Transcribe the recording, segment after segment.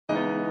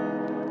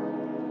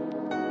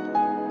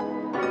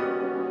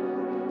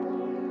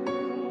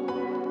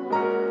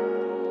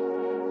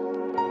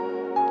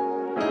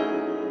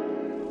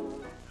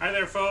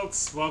there,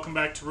 folks. Welcome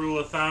back to Rule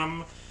of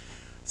Thumb.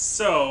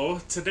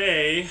 So,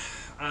 today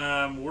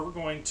we're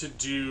going to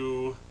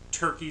do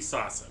turkey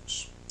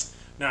sausage.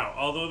 Now,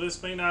 although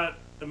this may not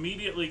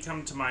immediately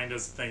come to mind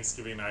as a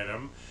Thanksgiving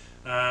item,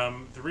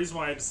 the reason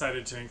why I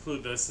decided to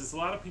include this is a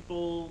lot of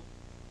people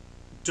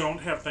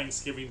don't have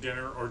Thanksgiving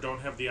dinner or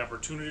don't have the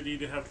opportunity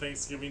to have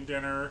Thanksgiving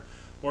dinner,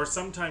 or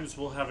sometimes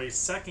we'll have a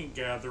second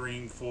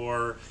gathering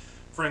for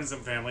friends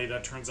and family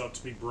that turns out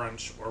to be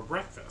brunch or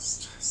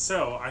breakfast.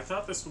 So I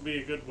thought this would be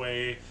a good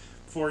way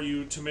for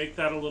you to make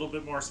that a little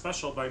bit more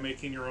special by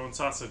making your own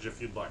sausage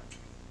if you'd like.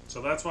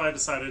 So that's why I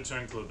decided to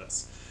include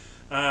this.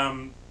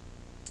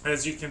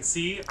 As you can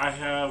see, I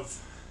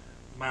have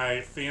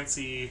my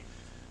fancy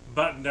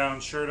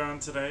button-down shirt on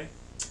today.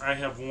 I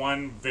have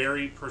one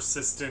very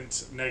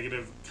persistent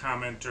negative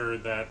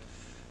commenter that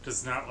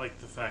does not like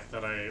the fact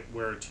that I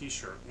wear a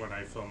t-shirt when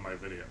I film my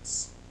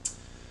videos.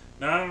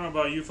 Now, I don't know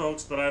about you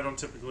folks, but I don't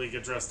typically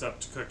get dressed up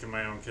to cook in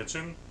my own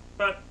kitchen.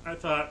 But I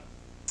thought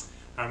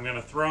I'm going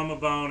to throw him a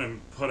bone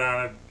and put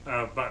on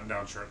a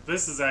button-down shirt.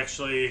 This is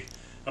actually,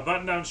 a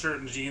button-down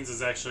shirt and jeans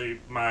is actually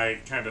my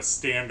kind of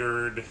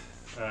standard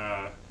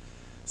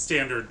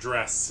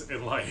dress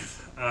in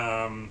life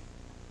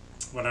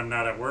when I'm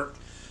not at work.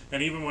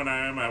 And even when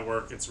I am at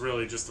work, it's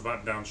really just a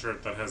button-down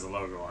shirt that has a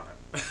logo on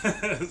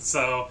it.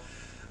 So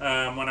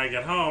when I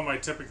get home, I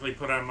typically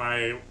put on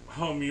my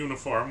home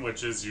uniform,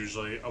 which is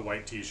usually a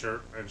white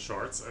t-shirt and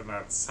shorts, and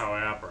that's how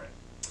I operate.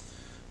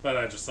 But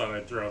I just thought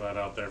I'd throw that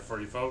out there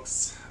for you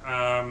folks.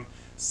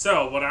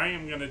 So what I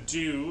am going to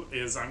do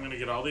is I'm going to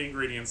get all the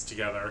ingredients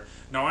together.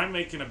 Now I'm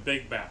making a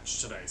big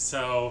batch today,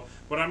 so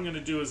what I'm going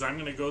to do is I'm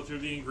going to go through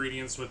the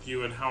ingredients with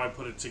you and how I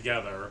put it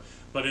together,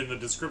 but in the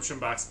description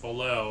box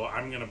below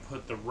I'm going to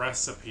put the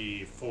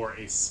recipe for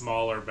a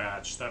smaller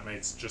batch that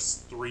makes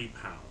just 3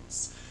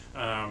 pounds.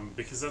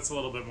 Because that's a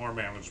little bit more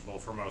manageable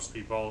for most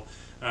people.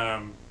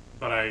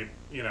 But I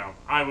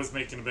was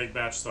making a big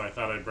batch, so I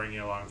thought I'd bring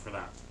you along for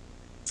that.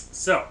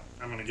 So,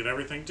 I'm going to get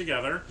everything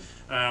together,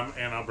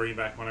 and I'll bring you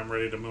back when I'm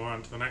ready to move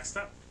on to the next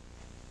step.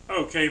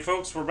 Okay,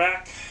 folks, we're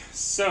back.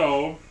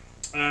 So,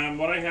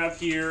 what I have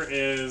here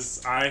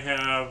is I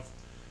have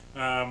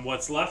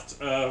what's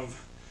left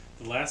of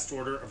the last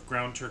order of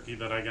ground turkey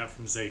that I got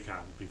from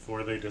Zaycon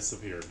before they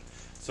disappeared.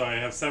 So I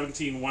have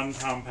 17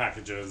 one-pound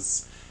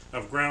packages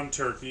of ground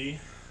turkey,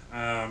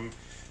 and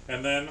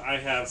then I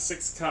have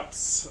 6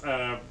 cups,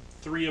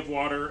 3 of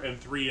water and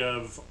 3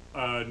 of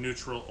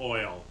neutral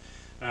oil.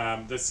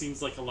 This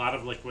seems like a lot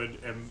of liquid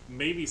and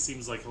maybe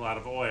seems like a lot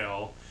of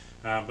oil,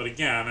 but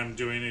again, I'm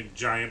doing a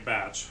giant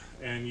batch,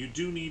 and you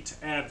do need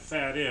to add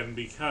fat in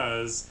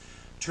because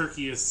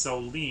turkey is so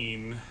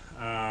lean.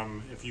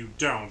 If you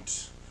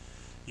don't,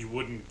 you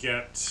wouldn't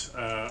get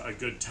a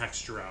good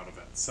texture out of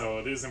it. So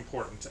it is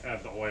important to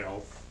add the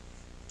oil.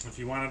 If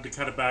you wanted to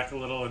cut it back a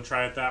little and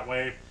try it that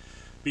way,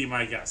 be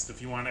my guest.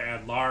 If you want to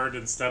add lard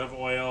instead of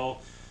oil,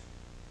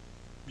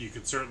 you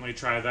could certainly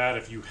try that.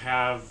 If you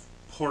have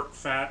pork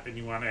fat and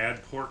you want to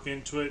add pork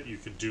into it, you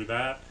could do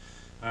that.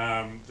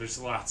 There's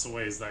lots of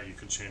ways that you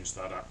could change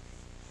that up.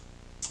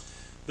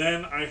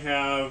 Then I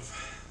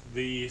have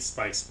the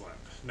spice blend.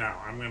 Now,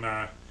 I'm going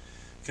to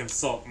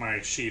consult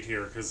my sheet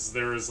here because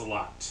there is a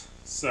lot.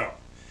 So,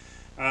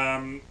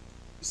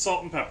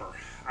 salt and pepper.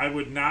 I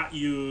would not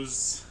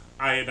use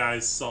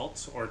iodized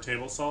salt or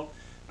table salt.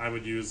 I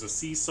would use a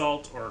sea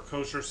salt or a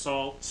kosher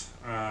salt,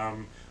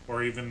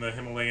 or even the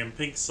Himalayan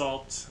pink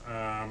salt.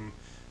 I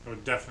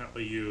would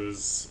definitely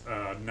use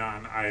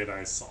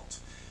non-iodized salt.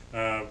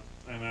 And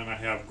then I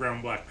have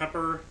ground black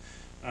pepper,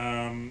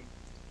 and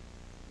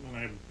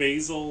I have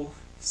basil,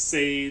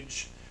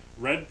 sage,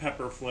 red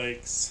pepper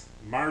flakes,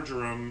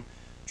 marjoram,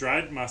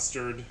 dried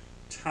mustard,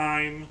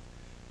 thyme,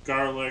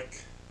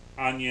 garlic,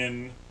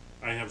 onion.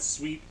 I have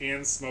sweet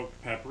and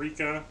smoked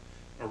paprika,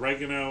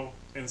 oregano,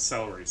 and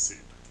celery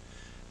seed.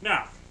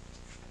 Now,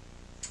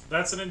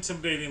 that's an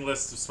intimidating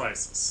list of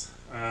spices.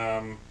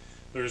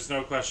 There's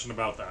no question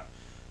about that.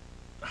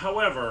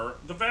 However,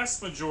 the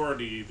vast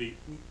majority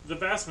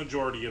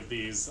of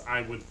these,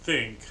 I would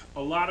think,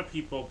 a lot of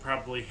people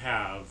probably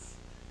have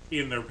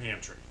in their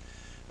pantry.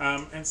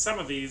 And some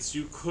of these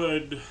you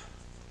could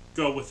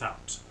go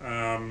without.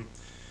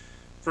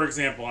 For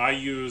example, I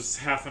use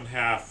half and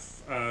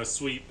half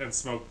sweet and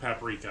smoked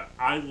paprika.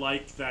 I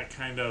like that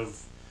kind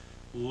of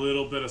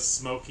little bit of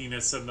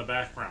smokiness in the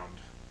background.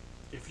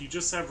 If you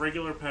just have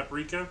regular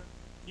paprika,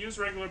 use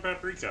regular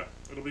paprika.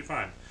 It'll be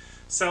fine.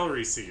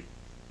 Celery seed.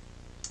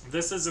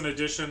 This is an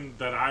addition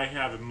that I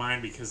have in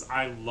mind because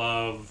I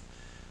love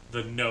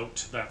the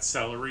note that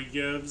celery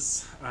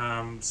gives.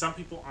 Some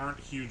people aren't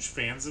huge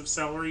fans of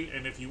celery,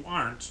 and if you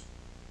aren't,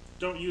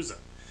 don't use it.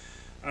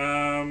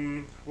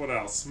 What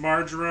else?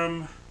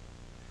 Marjoram.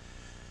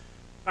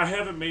 I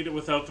haven't made it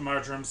without the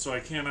marjoram, so I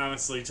can't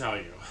honestly tell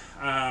you.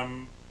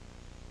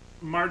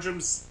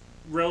 Marjoram's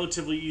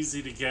relatively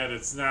easy to get.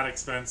 It's not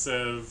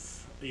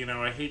expensive. You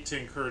know, I hate to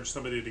encourage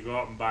somebody to go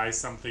out and buy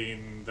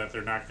something that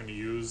they're not going to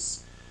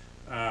use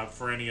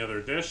for any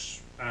other dish.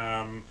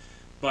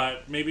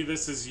 But maybe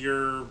this is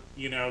your,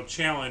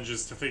 challenge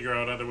is to figure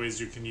out other ways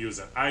you can use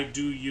it. I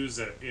do use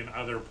it in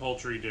other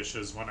poultry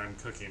dishes when I'm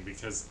cooking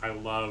because I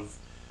love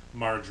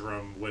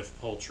marjoram with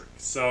poultry.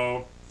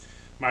 So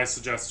my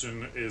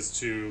suggestion is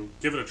to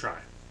give it a try.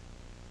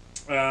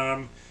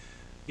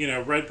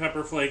 Red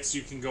pepper flakes,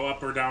 you can go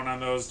up or down on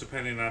those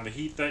depending on the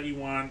heat that you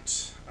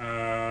want.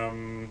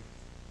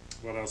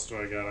 What else do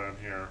I got on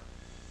here?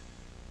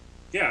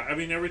 Yeah, I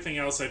mean, everything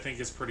else I think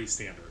is pretty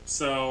standard.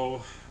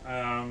 So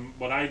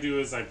what I do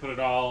is I put it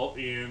all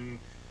in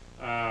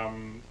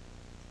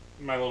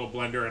my little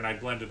blender and I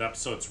blend it up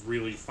so it's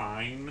really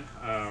fine.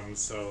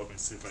 So let me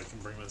see if I can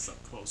bring this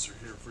up closer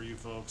here for you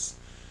folks.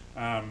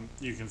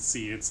 You can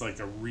see it's like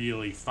a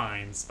really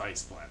fine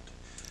spice blend.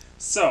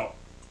 So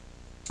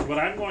what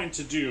I'm going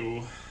to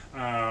do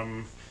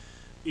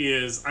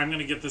is I'm going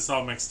to get this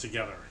all mixed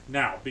together.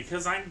 Now,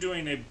 because I'm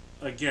doing a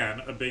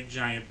big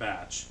giant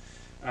batch,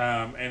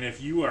 and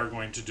if you are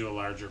going to do a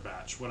larger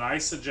batch, what I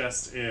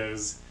suggest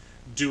is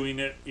doing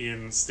it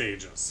in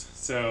stages.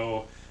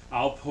 So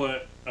I'll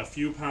put a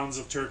few pounds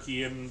of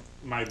turkey in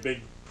my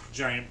big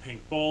giant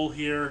pink bowl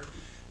here,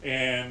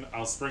 and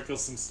I'll sprinkle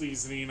some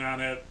seasoning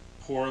on it,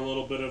 pour a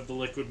little bit of the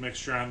liquid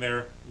mixture on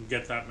there, and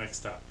get that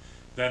mixed up.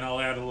 Then I'll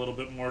add a little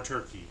bit more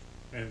turkey,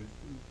 and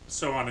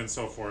so on and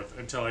so forth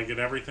until I get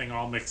everything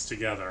all mixed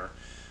together.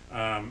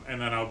 And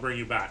then I'll bring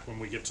you back when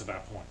we get to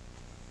that point.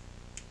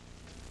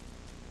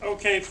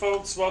 Okay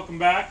folks, welcome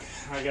back.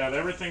 I got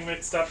everything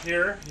mixed up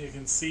here. You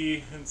can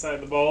see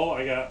inside the bowl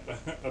I got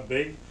a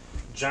big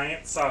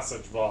giant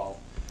sausage ball.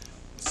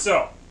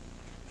 So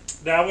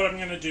now what I'm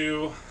going to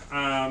do,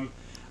 I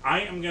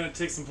am going to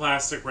take some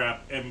plastic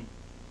wrap and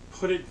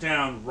put it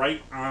down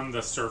right on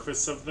the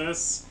surface of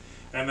this,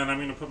 and then I'm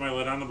going to put my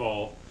lid on the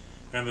bowl,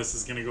 and this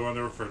is going to go in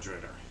the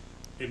refrigerator.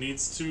 It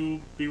needs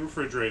to be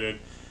refrigerated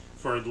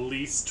for at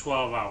least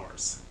 12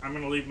 hours. I'm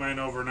going to leave mine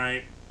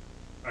overnight.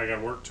 I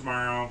got work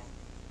tomorrow,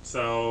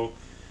 so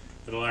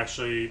it'll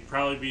actually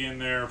probably be in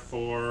there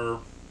for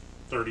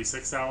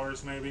 36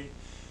 hours maybe.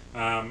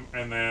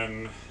 And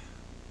then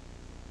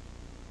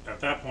at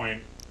that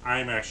point,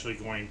 I'm actually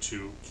going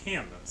to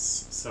can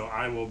this. So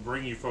I will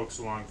bring you folks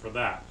along for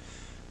that.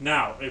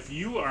 Now, if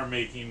you are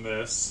making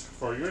this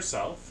for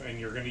yourself and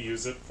you're going to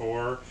use it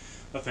for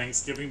a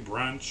Thanksgiving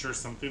brunch or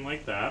something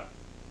like that,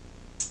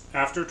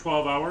 after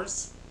 12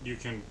 hours, you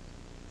can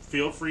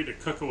feel free to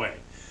cook away.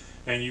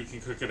 And you can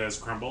cook it as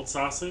crumbled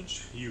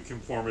sausage. You can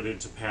form it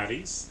into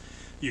patties.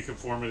 You can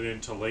form it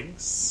into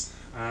links.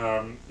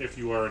 If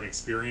you are an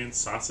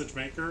experienced sausage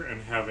maker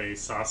and have a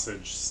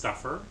sausage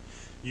stuffer,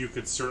 you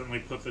could certainly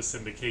put this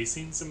into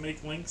casings and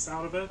make links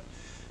out of it.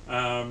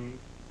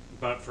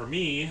 But for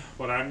me,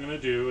 what I'm going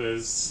to do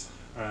is,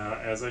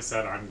 as I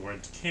said, I'm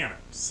going to can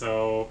it.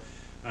 So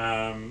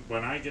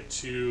when I get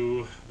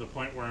to the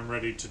point where I'm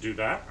ready to do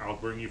that, I'll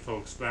bring you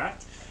folks back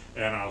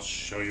and I'll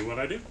show you what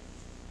I do.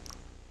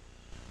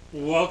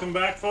 Welcome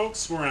back,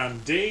 folks. We're on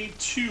day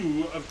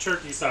 2 of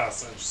turkey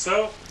sausage.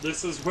 So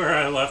this is where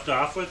I left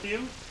off with you,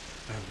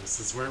 and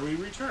this is where we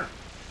return.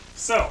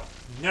 So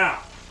now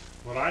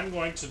what I'm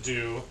going to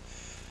do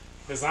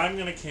is I'm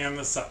going to can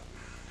this up.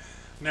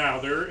 Now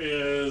there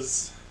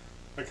is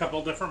a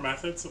couple different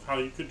methods of how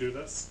you could do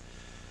this.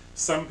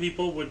 Some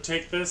people would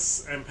take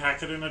this and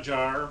pack it in a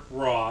jar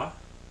raw,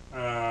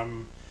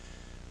 and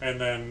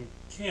then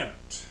can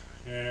it,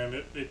 and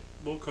it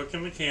will cook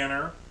in the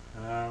canner.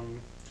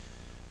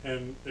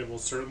 And it will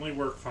certainly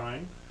work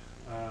fine.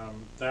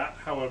 That,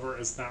 however,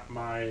 is not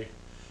my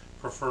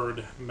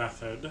preferred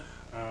method.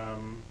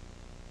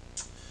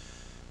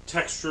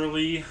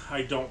 Texturally,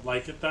 I don't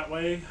like it that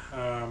way.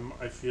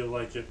 I feel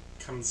like it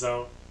comes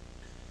out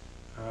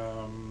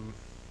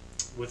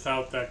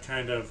without that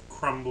kind of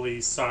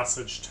crumbly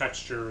sausage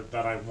texture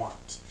that I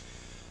want.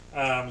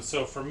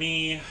 So for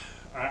me,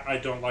 I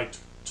don't like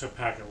to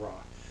pack it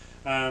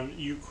raw.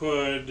 You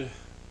could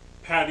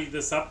patty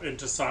this up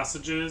into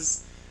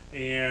sausages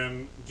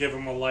and give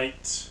them a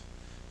light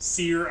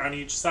sear on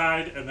each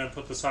side, and then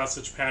put the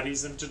sausage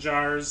patties into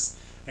jars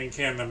and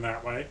can them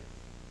that way.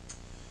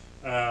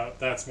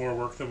 That's more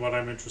work than what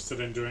I'm interested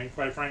in doing,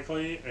 quite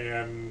frankly,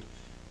 and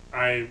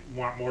I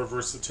want more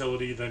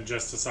versatility than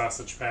just a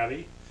sausage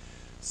patty.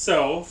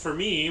 So for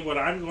me, what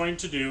I'm going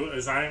to do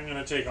is I'm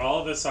going to take all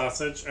of this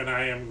sausage and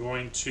I am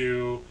going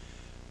to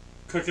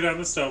cook it on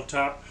the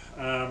stovetop,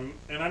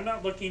 and I'm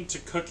not looking to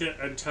cook it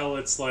until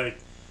it's like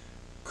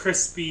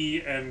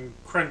crispy and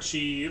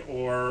crunchy,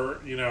 or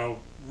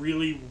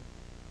really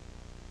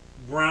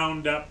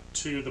browned up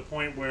to the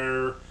point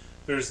where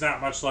there's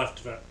not much left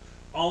of it.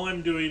 All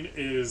I'm doing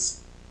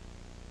is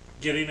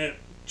getting it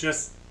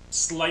just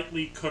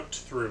slightly cooked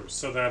through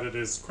so that it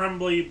is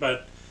crumbly,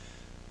 but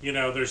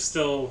there's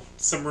still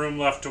some room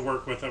left to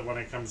work with it when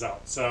it comes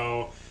out.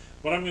 So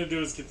what I'm going to do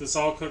is get this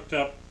all cooked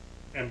up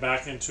and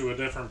back into a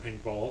different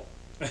pink bowl.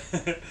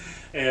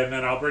 And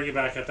then I'll bring you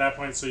back at that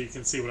point so you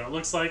can see what it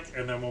looks like,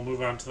 and then we'll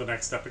move on to the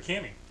next step of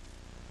canning.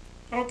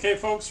 Okay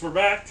folks, we're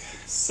back.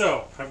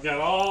 So I've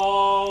got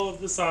all of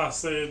the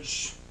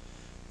sausage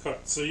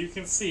cooked. So you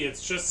can see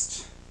it's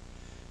just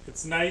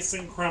It's nice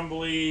and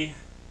crumbly.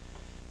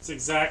 It's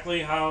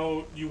exactly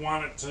how you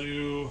want it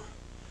to.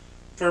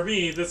 For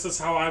me, this is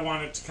how I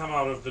want it to come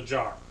out of the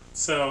jar.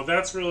 So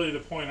that's really the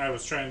point I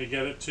was trying to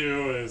get it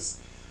to, is,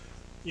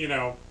 you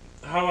know,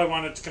 how I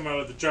want it to come out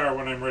of the jar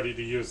when I'm ready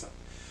to use it.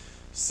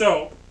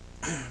 So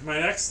my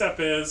next step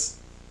is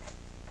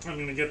I'm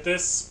going to get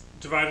this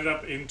divided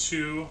up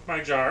into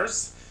my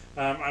jars.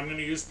 I'm going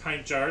to use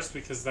pint jars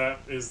because that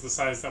is the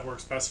size that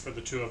works best for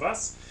the two of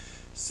us.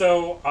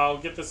 So I'll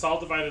get this all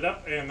divided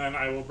up, and then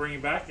I will bring you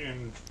back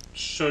and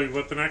show you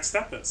what the next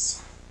step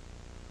is.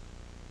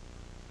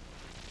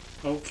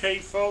 Okay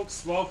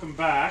folks, welcome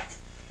back.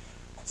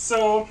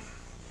 So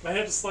I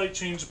had a slight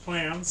change of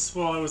plans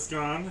while I was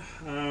gone.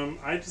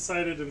 I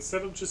decided,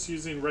 instead of just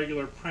using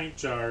regular pint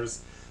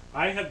jars,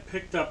 I had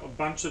picked up a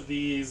bunch of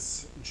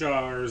these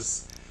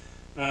jars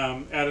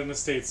at an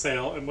estate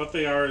sale, and what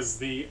they are is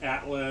the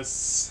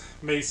Atlas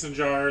mason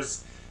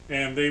jars,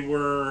 and they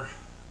were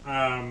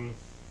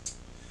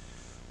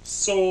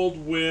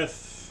sold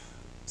with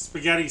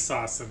spaghetti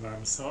sauce in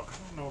them. So I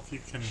don't know if you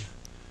can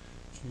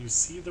you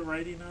see the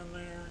writing on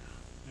there?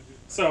 Maybe.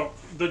 So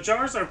the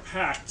jars are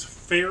packed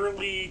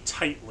fairly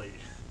tightly.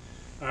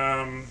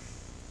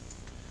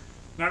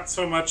 Not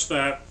so much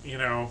that, you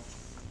know,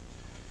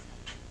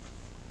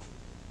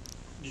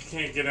 you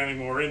can't get any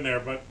more in there,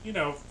 but, you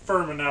know,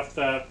 firm enough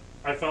that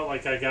I felt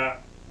like I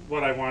got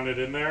what I wanted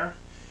in there.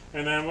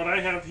 And then what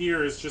I have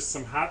here is just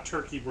some hot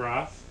turkey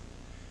broth.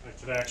 I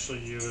could actually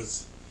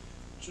use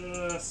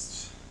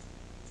just,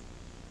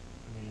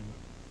 I mean,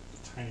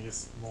 the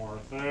tiniest more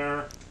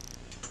there.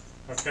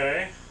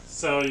 Okay,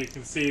 so you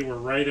can see we're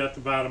right at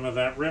the bottom of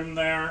that rim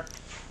there.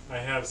 I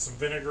have some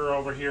vinegar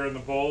over here in the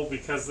bowl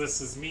because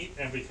this is meat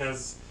and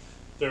because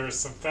there's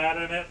some fat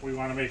in it. We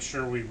want to make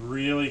sure we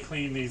really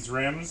clean these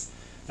rims.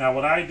 Now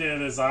what I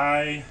did is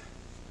after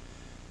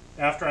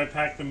I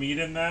packed the meat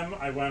in them,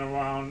 I went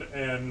around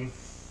and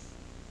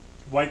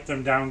wiped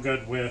them down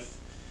good with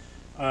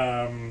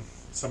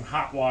some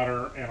hot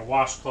water and a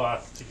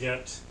washcloth to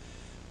get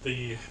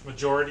the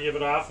majority of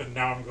it off. And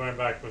now I'm going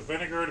back with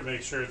vinegar to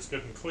make sure it's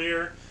good and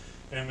clear.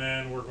 And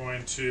then we're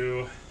going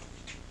to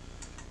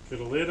get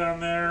a lid on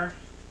there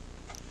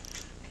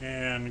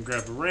and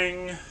grab a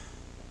ring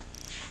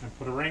and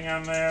put a ring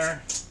on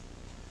there,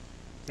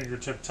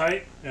 fingertip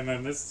tight, and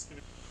then this is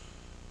gonna...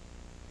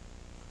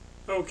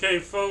 Okay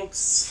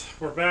folks,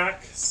 we're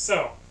back.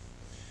 So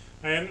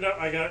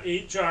I got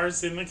 8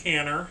 jars in the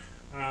canner.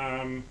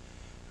 I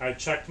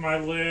checked my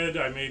lid.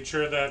 I made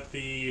sure that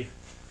the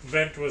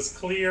vent was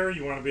clear.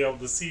 You want to be able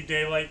to see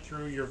daylight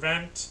through your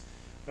vent.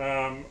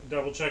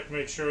 Double check to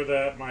make sure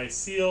that my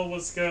seal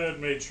was good.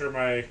 Made sure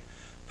my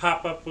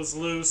pop-up was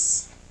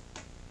loose.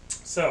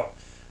 So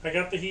I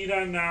got the heat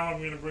on now. I'm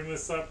going to bring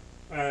this up.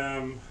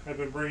 I've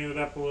been bringing it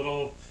up a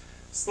little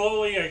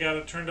slowly. I got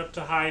it turned up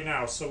to high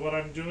now. So what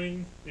I'm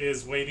doing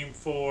is waiting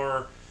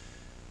for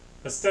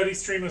a steady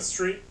stream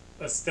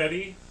of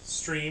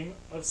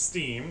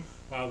steam.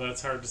 Wow,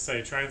 that's hard to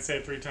say. Try and say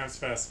it 3 times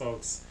fast,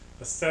 folks.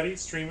 A steady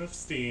stream of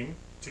steam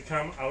to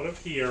come out of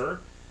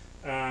here.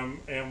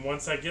 And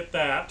once I get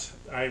that,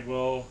 I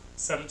will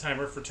set a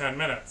timer for 10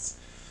 minutes.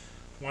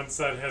 Once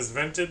that has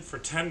vented for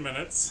 10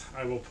 minutes,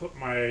 I will put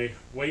my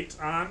weight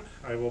on.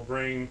 I will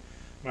bring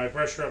my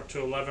pressure up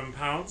to 11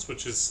 pounds,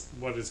 which is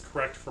what is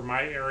correct for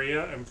my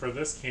area and for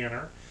this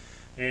canner.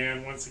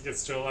 And once it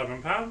gets to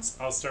 11 pounds,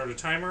 I'll start a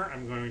timer.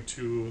 I'm going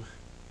to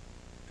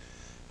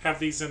have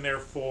these in there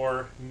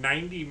for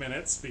 90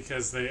 minutes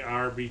because they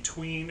are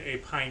between a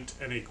pint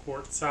and a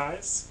quart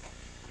size.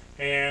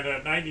 And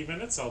at 90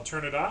 minutes, I'll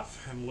turn it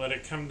off and let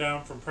it come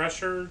down from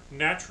pressure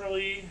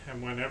naturally.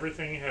 And when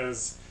everything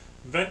has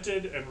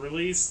vented and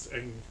released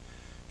and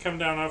come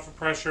down off of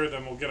pressure,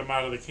 then we'll get them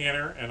out of the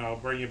canner and I'll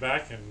bring you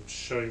back and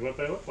show you what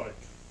they look like.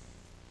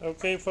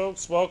 Okay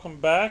folks, welcome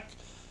back.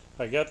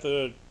 I got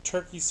the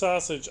turkey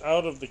sausage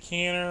out of the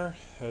canner.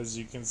 As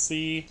you can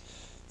see,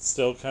 it's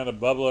still kind of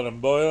bubbling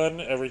and boiling.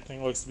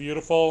 Everything looks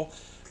beautiful.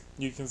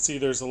 You can see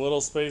there's a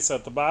little space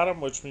at the bottom,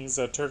 which means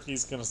that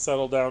turkey's going to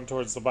settle down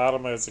towards the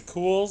bottom as it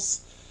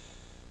cools.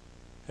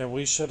 And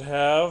we should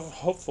have,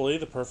 hopefully,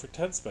 the perfect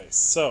headspace.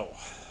 So,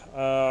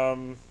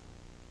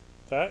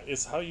 that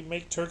is how you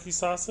make turkey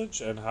sausage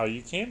and how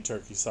you can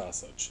turkey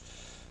sausage.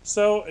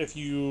 So, if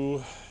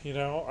you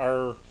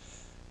are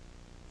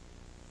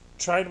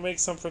trying to make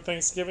some for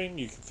Thanksgiving,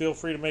 you can feel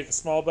free to make a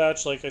small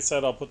batch. Like I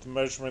said, I'll put the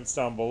measurements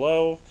down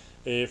below.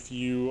 If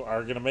you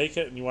are going to make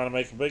it and you want to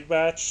make a big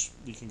batch,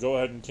 you can go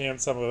ahead and can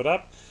some of it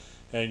up,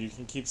 and you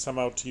can keep some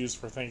out to use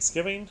for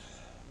Thanksgiving.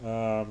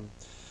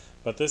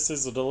 But this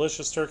is a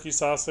delicious turkey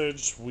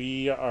sausage.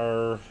 We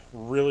are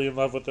really in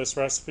love with this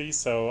recipe,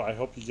 so I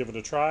hope you give it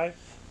a try.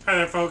 Hi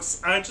there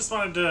folks, I just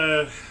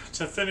wanted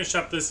to finish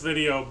up this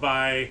video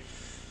by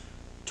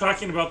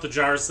talking about the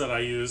jars that I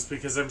used,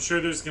 because I'm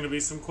sure there's going to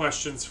be some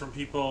questions from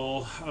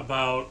people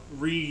about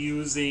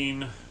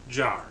reusing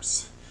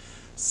jars.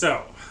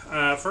 So,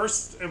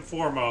 first and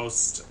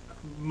foremost,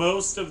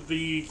 most of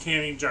the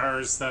canning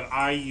jars that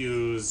I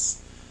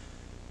use,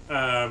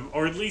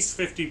 or at least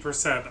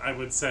 50% I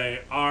would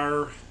say,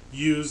 are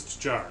used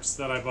jars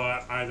that I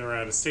bought either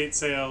at estate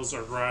sales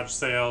or garage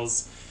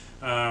sales,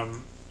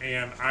 and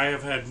I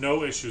have had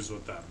no issues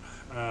with them.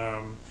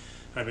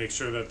 I make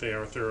sure that they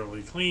are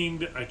thoroughly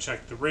cleaned. I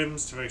check the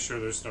rims to make sure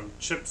there's no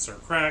chips or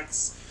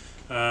cracks,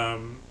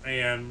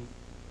 and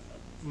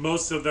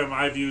most of them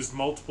I've used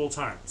multiple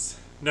times.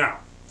 Now,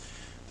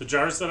 the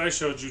jars that I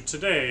showed you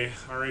today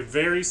are a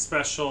very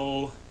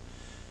special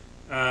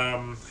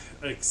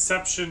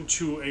exception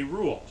to a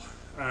rule.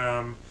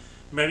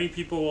 Many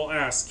people will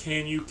ask,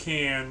 can you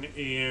can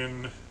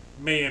in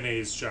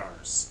mayonnaise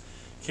jars?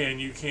 Can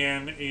you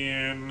can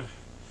in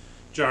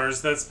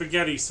jars that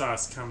spaghetti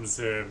sauce comes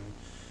in?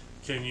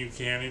 Can you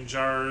can in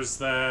jars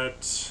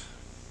that,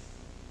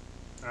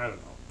 I don't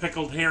know,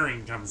 pickled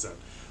herring comes in?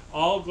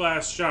 All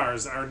glass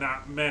jars are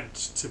not meant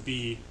to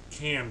be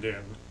canned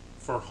in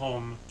for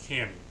home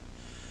canning.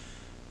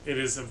 It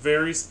is a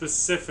very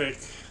specific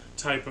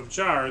type of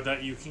jar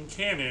that you can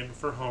can in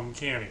for home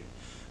canning.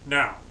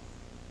 Now,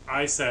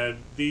 I said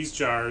these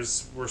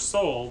jars were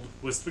sold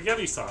with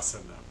spaghetti sauce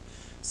in them.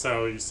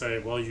 So you say,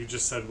 well, you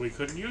just said we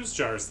couldn't use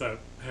jars that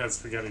had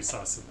spaghetti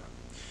sauce in them.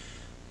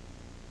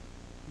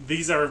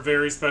 These are a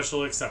very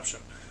special exception.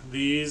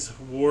 These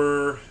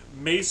were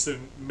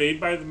made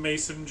by the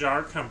Mason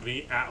Jar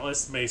Company,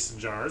 Atlas Mason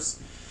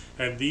Jars,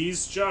 and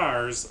these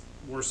jars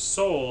were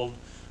sold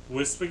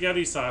with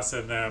spaghetti sauce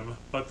in them,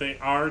 but they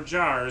are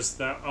jars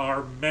that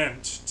are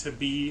meant to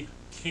be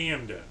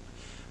canned in.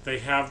 They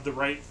have the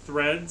right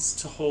threads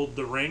to hold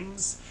the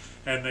rings,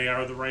 and they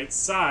are the right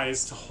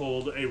size to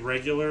hold a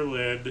regular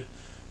lid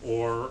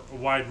or a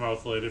wide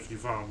mouth lid if you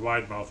found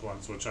wide mouth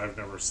ones, which I've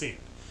never seen.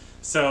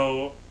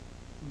 So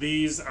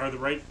these are the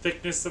right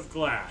thickness of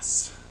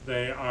glass.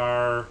 They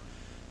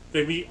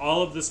meet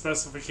all of the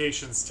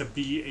specifications to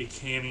be a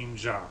canning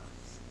jar.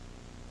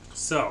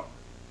 So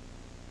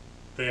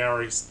they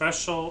are a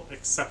special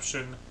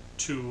exception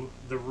to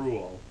the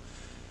rule.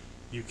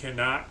 You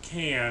cannot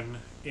can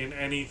in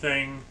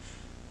anything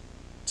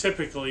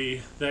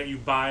typically that you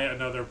buy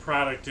another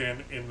product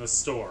in the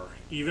store.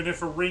 Even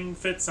if a ring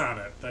fits on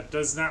it, that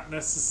does not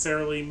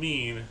necessarily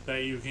mean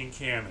that you can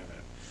can in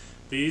it.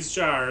 These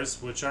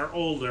jars, which are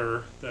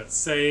older, that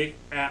say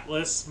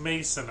Atlas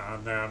Mason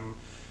on them,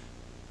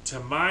 to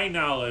my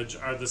knowledge,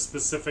 are the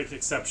specific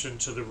exception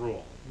to the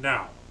rule.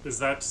 Now, is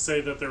that to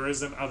say that there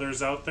isn't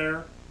others out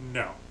there?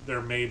 No,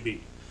 there may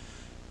be.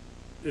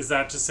 Is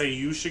that to say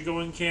you should go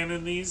and can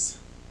in these?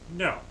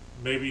 No,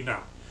 maybe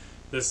not.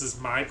 This is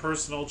my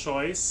personal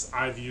choice.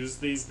 I've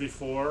used these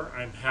before.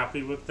 I'm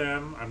happy with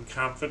them. I'm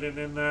confident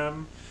in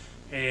them.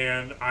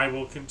 And I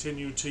will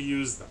continue to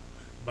use them.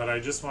 But I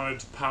just wanted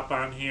to pop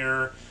on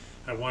here.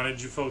 I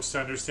wanted you folks to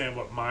understand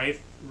what my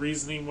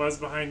reasoning was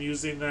behind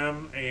using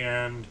them,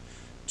 and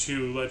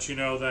to let you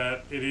know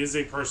that it is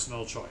a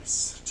personal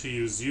choice to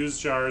use used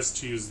jars,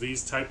 to use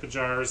these type of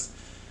jars.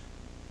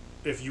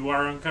 If you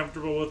are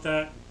uncomfortable with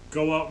that,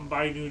 go out and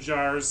buy new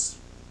jars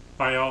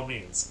by all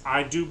means.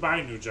 I do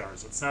buy new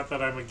jars. It's not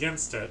that I'm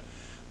against it,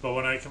 but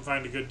when I can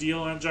find a good deal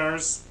on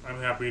jars,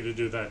 I'm happy to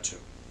do that too.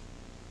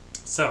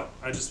 So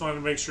I just wanted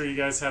to make sure you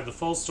guys had the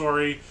full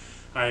story.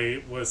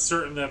 I was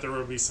certain that there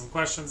would be some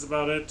questions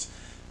about it,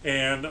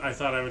 and I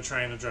thought I would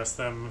try and address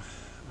them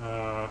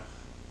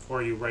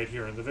for you right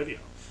here in the video.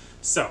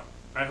 So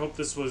I hope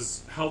this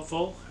was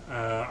helpful.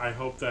 I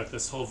hope that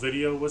this whole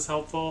video was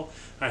helpful.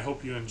 I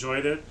hope you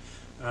enjoyed it.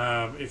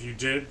 If you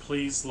did,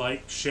 please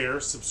like, share,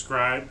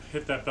 subscribe,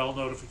 hit that bell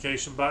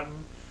notification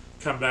button.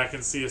 Come back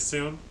and see you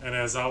soon. And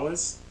as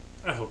always,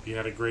 I hope you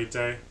had a great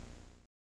day.